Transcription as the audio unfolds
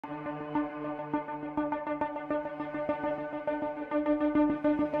Bruce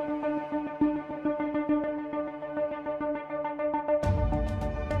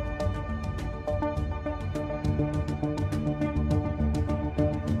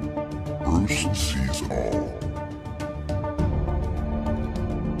sees it all.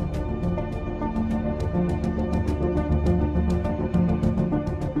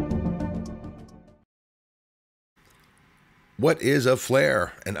 What is a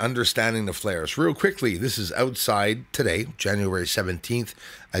flare and understanding the flares? Real quickly, this is outside today, January 17th,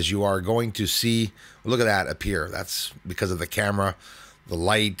 as you are going to see, look at that appear. That's because of the camera, the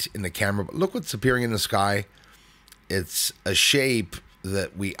light in the camera. But look what's appearing in the sky. It's a shape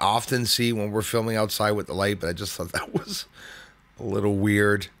that we often see when we're filming outside with the light, but I just thought that was a little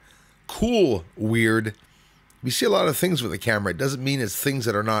weird. Cool, weird. We see a lot of things with the camera. It doesn't mean it's things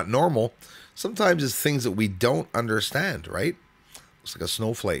that are not normal. Sometimes it's things that we don't understand, right? Looks like a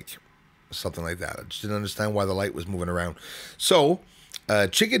snowflake, something like that. I just didn't understand why the light was moving around. So,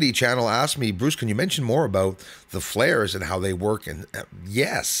 Chickadee Channel asked me, Bruce, can you mention more about the flares and how they work? And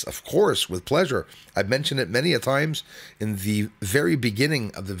yes, of course, with pleasure. I've mentioned it many a times in the very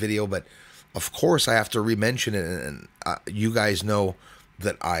beginning of the video, but of course I have to re-mention it. And you guys know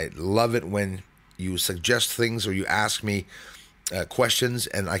that I love it when you suggest things or you ask me questions,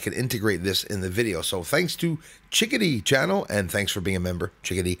 and I can integrate this in the video. So thanks to Chickadee Channel, and thanks for being a member,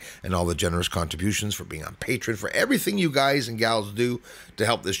 Chickadee, and all the generous contributions, for being on Patron, for everything you guys and gals do to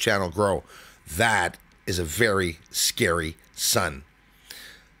help this channel grow. That is a very scary sun.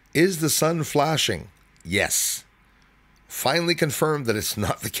 Is the sun flashing? Yes. Finally confirmed that it's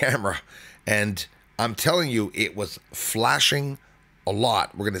not the camera, and I'm telling you, it was flashing a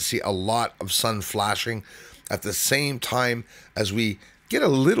lot. We're going to see a lot of sun flashing at the same time as we get a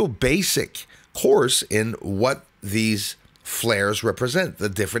little basic course in what these flares represent, the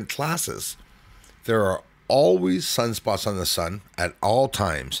different classes. There are always sunspots on the sun at all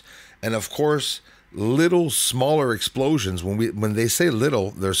times. And of course, little smaller explosions. When they say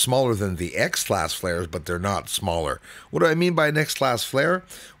little, they're smaller than the X-class flares, but they're not smaller. What do I mean by an X-class flare?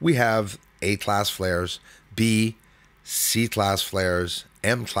 We have A-class flares, B, C-class flares,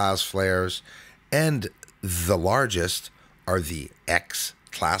 M-class flares, and the largest are the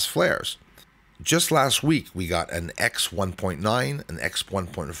X-class flares. Just last week, we got an X 1.9, an X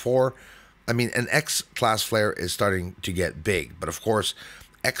 1.4. I mean, an X-class flare is starting to get big, but of course,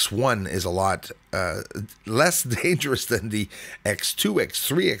 X1 is a lot less dangerous than the X2,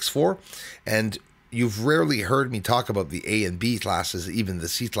 X3, X4, and you've rarely heard me talk about the A and B classes, even the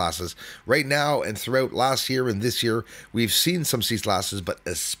C classes. Right now and throughout last year and this year, we've seen some C classes, but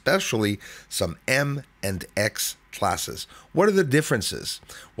especially some M and X classes. What are the differences?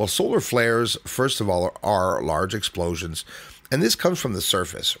 Well, solar flares, first of all, are large explosions, and this comes from the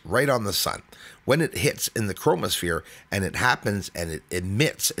surface, right on the sun. When it hits in the chromosphere, and it happens and it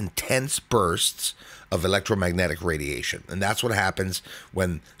emits intense bursts of electromagnetic radiation. And that's what happens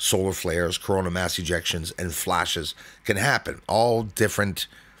when solar flares, coronal mass ejections, and flashes can happen. All different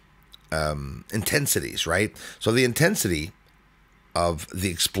intensities, right? So the intensity of the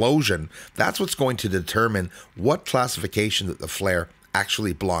explosion, that's what's going to determine what classification that the flare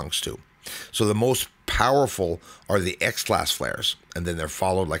actually belongs to. So the most powerful are the X-class flares, and then they're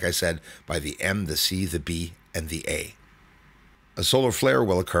followed, like I said, by the M, the C, the B, and the A. A solar flare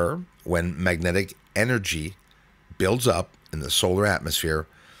will occur when magnetic energy builds up in the solar atmosphere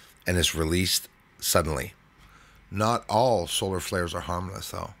and is released suddenly. Not all solar flares are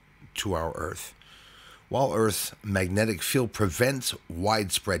harmless, though, to our Earth. While Earth's magnetic field prevents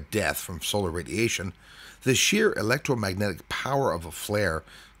widespread death from solar radiation, the sheer electromagnetic power of a flare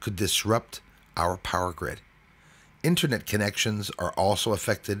could disrupt our power grid. Internet connections are also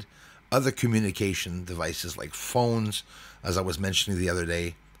affected. Other communication devices like phones, as I was mentioning the other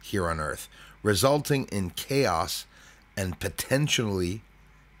day, here on Earth, resulting in chaos and potentially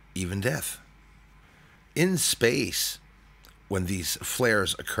even death. In space, when these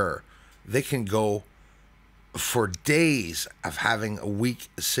flares occur, they can go for days of having weak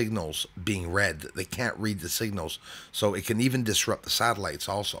signals being read. They can't read the signals, so it can even disrupt the satellites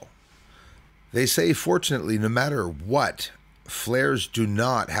also. They say, fortunately, no matter what, flares do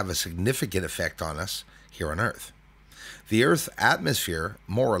not have a significant effect on us here on Earth. The Earth's atmosphere,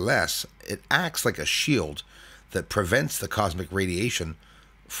 more or less, it acts like a shield that prevents the cosmic radiation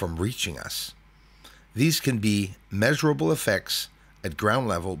from reaching us. These can be measurable effects at ground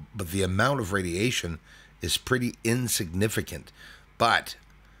level, but the amount of radiation is pretty insignificant. But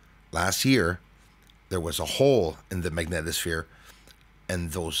last year, there was a hole in the magnetosphere,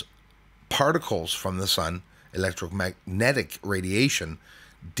 and those particles from the sun, electromagnetic radiation,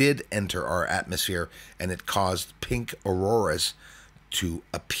 did enter our atmosphere, and it caused pink auroras to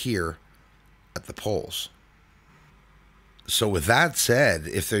appear at the poles. So with that said,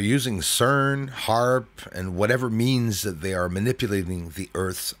 if they're using CERN, HARP, and whatever means that they are manipulating the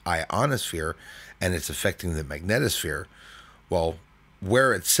Earth's ionosphere and it's affecting the magnetosphere, well,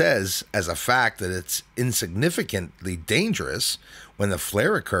 where it says as a fact that it's insignificantly dangerous, when the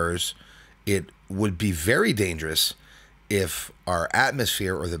flare occurs, it would be very dangerous if our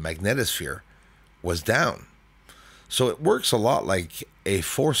atmosphere or the magnetosphere was down. So it works a lot like a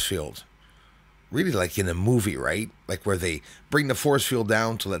force field, really like in a movie, right? Like where they bring the force field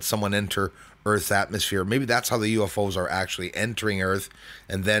down to let someone enter Earth's atmosphere. Maybe that's how the UFOs are actually entering Earth,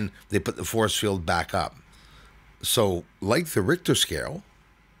 and then they put the force field back up. So like the Richter scale,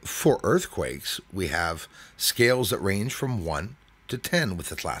 for earthquakes, we have scales that range from 1 to 10 with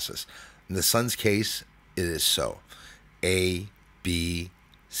the classes. In the sun's case, it is so. A, B,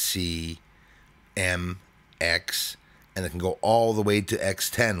 C, M, X, and it can go all the way to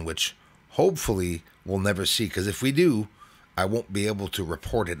X10, which hopefully we'll never see, because if we do, I won't be able to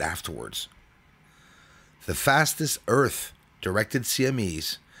report it afterwards. The fastest Earth-directed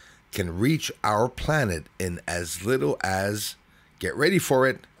CMEs can reach our planet in as little as, get ready for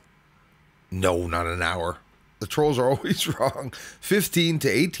it, no, not an hour. The trolls are always wrong. 15 to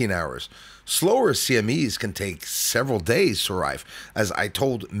 18 hours. Slower CMEs can take several days to arrive. As I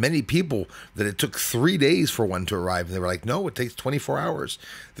told many people that it took 3 days for one to arrive. And they were like, no, it takes 24 hours.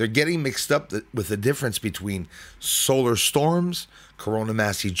 They're getting mixed up with the difference between solar storms, corona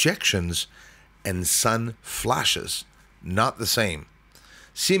mass ejections, and sun flashes. Not the same.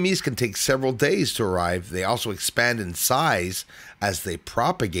 CMEs can take several days to arrive. They also expand in size as they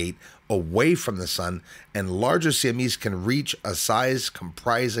propagate away from the sun, and larger CMEs can reach a size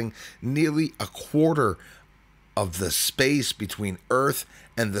comprising nearly a quarter of the space between Earth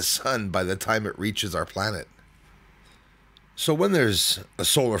and the sun by the time it reaches our planet. So when there's a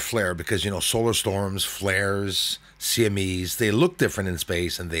solar flare, because solar storms, flares, CMEs, they look different in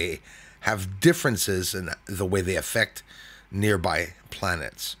space, and they have differences in the way they affect nearby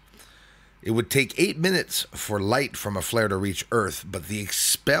planets. It would take 8 minutes for light from a flare to reach Earth, but the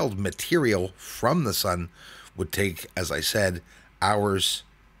expelled material from the sun would take, as I said, hours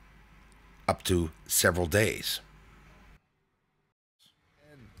up to several days.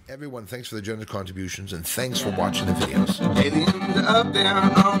 And everyone, thanks for the generous contributions, and thanks for watching the videos. Aliens are up there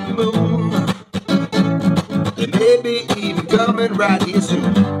on the moon. They may be even coming right here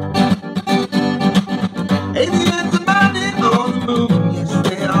soon. Aliens are landing on the moon. Yes,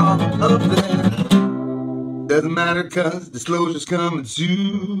 they are up there. Doesn't matter, cause disclosure's coming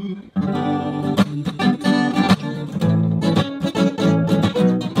soon.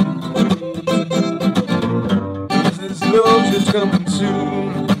 Disclosure's coming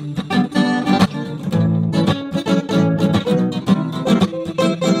soon.